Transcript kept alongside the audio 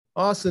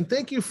Austin,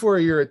 thank you for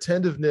your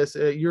attentiveness.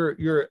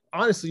 Your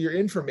honestly, your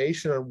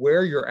information on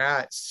where you're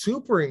at,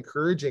 super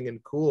encouraging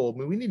and cool. I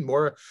mean, we need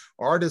more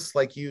artists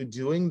like you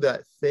doing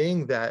that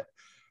thing that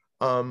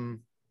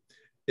um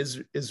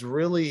is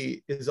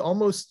really is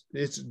almost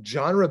it's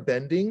genre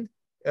bending,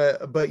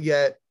 but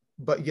yet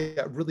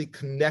really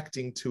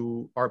connecting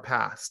to our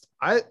past.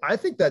 I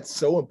think that's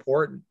so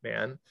important,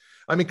 man.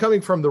 I mean,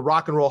 coming from the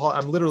Rock and Roll Hall,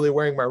 I'm literally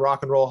wearing my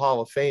Rock and Roll Hall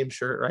of Fame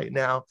shirt right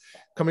now,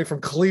 coming from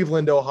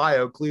Cleveland,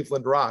 Ohio.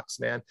 Cleveland rocks,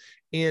 man.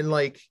 And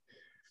like,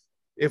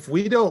 if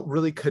we don't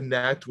really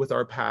connect with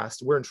our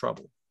past, we're in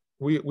trouble.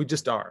 We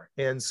just are.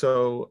 And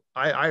so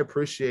I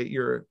appreciate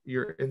your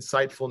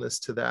insightfulness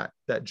to that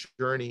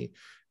journey.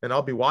 And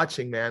I'll be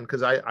watching, man,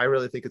 because I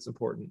really think it's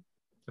important.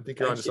 I think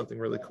you're onto Thank you. something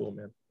really cool,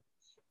 man.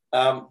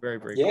 Very,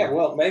 very Yeah, cool.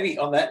 well, maybe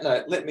on that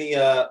note, let me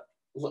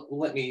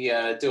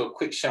do a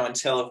quick show and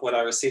tell of what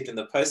I received in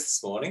the post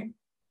this morning.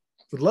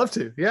 Would love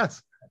to.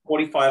 Yes.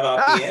 45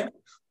 RPM.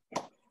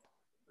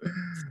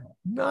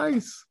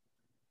 Nice.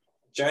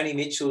 Joni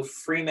Mitchell,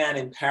 Free Man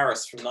in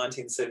Paris from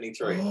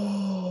 1973.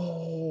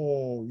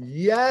 Oh,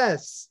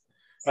 yes.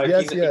 So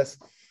Yes.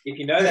 If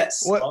you know that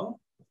song.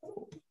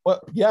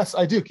 What? Yes,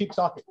 I do. Keep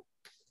talking.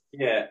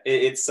 Yeah,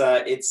 it's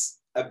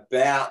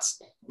about,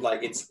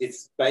 like,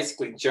 it's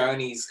basically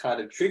Joni's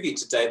kind of tribute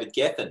to David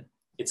Geffen.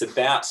 It's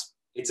about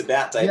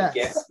David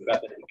Geffen,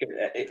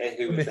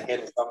 who was the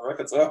head of Sun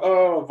Records.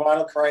 Oh,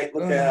 Vinyl Crate,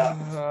 look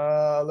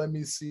out. Let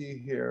me see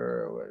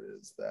here. What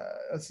is that?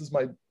 This is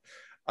my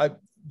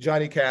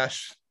Johnny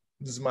Cash.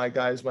 This is my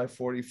guys, my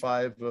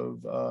 45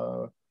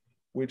 of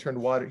he turned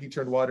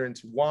water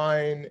into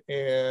wine,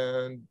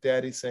 and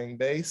Daddy sang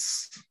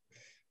bass.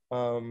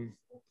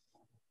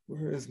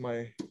 Where is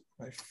my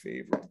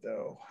favorite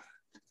though?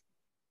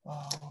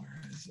 Oh,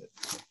 where is it?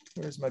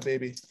 Where's my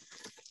baby?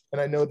 And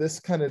I know this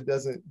kind of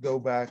doesn't go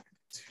back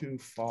too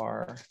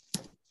far,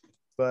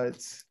 but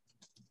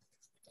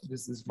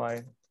this is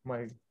my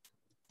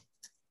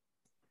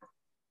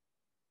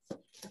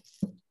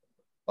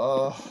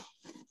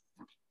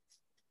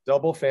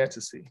Double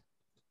Fantasy.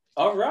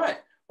 All right.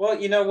 Well,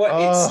 you know what?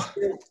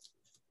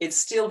 It's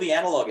still the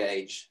analog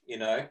age, you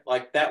know,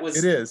 like that was.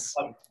 It is.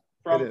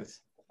 From, it is.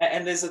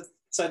 And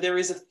there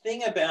is a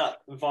thing about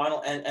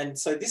vinyl, and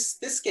so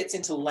this gets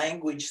into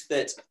language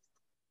that,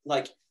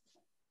 like,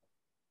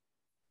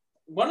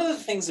 one of the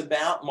things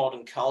about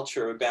modern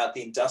culture, about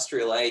the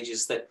industrial age,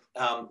 is that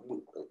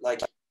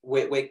like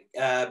we're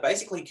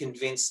basically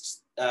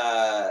convinced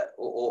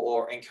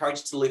or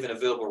encouraged to live in a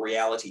verbal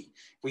reality.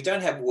 We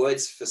don't have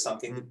words for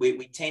something.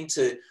 We tend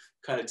to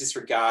kind of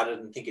disregard it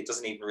and think it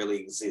doesn't even really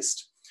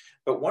exist.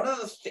 But one of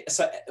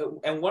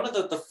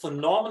the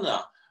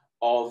phenomena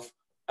of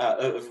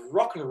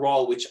rock and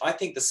roll, which I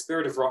think the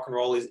spirit of rock and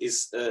roll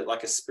is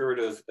like a spirit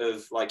of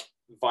like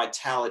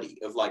vitality,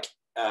 of like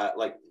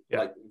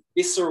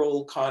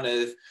visceral kind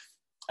of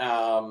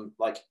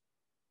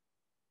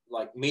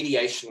like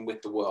mediation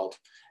with the world,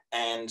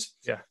 and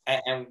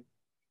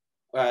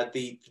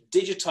the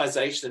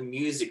digitization of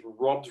music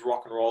robs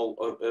rock and roll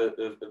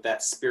of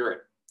that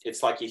spirit.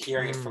 It's like you're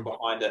hearing it from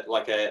behind it,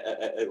 like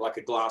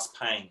a glass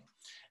pane.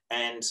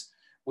 And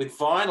with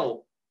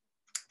vinyl,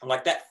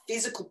 like that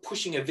physical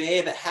pushing of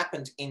air that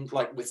happened in,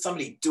 like, with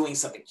somebody doing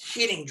something,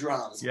 hitting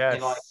drums,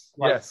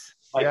 like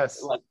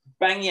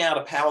banging out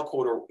a power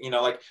chord, or, you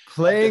know, like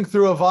playing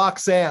through a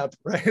Vox amp,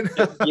 right?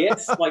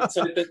 Yes, like,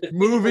 so the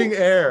moving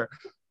air.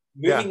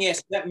 Air,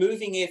 so that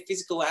moving air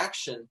physical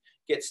action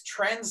gets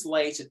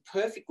translated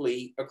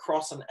perfectly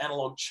across an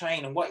analog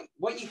chain. And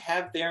what you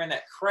have there in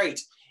that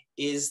crate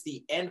is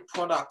the end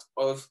product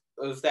of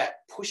that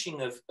pushing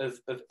of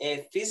air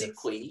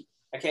physically. Yes.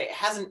 Okay,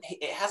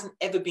 it hasn't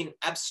ever been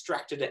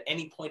abstracted at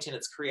any point in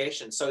its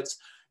creation. So it's,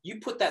 you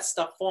put that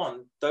stuff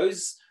on,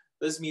 those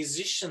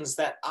musicians,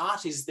 that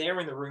art is there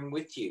in the room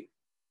with you.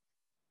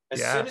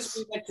 As soon as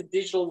we went to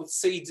digital with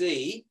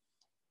CD,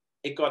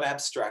 it got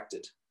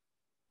abstracted.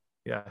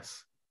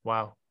 Yes.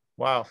 Wow.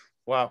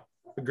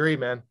 Agree,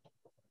 man.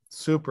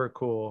 Super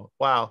cool.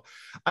 Wow.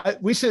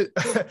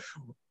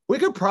 We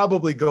could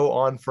probably go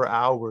on for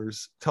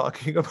hours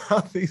talking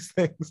about these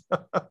things.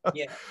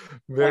 Yeah.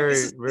 Very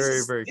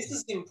This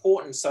is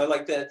important. So,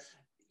 like,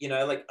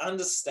 like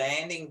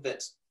understanding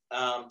that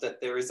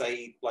that there is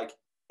a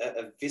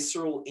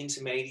visceral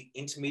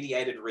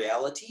intermediated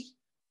reality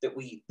that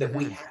we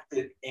have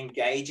to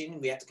engage in,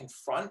 we have to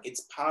confront.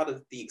 It's part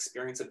of the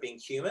experience of being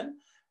human.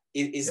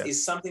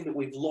 Is something that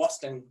we've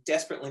lost and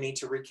desperately need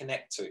to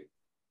reconnect to.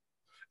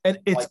 And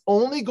it's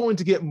only going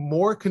to get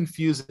more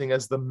confusing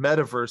as the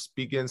metaverse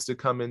begins to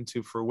come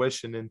into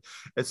fruition, and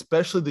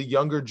especially the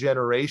younger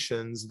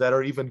generations that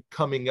are even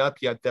coming up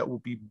yet that will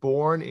be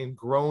born and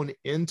grown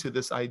into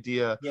this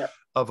idea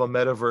of a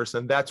metaverse.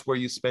 And that's where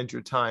you spend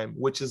your time,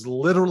 which is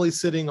literally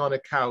sitting on a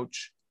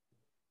couch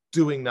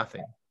doing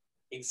nothing.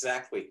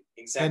 Exactly.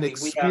 And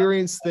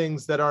experience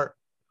things that are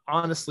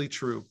honestly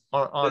true,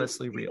 are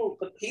honestly real.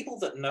 The people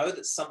that know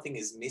that something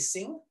is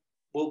missing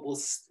will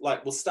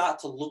start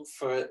to look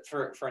for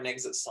an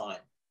exit sign,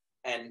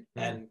 and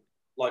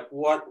like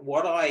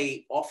what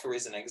I offer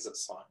is an exit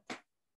sign.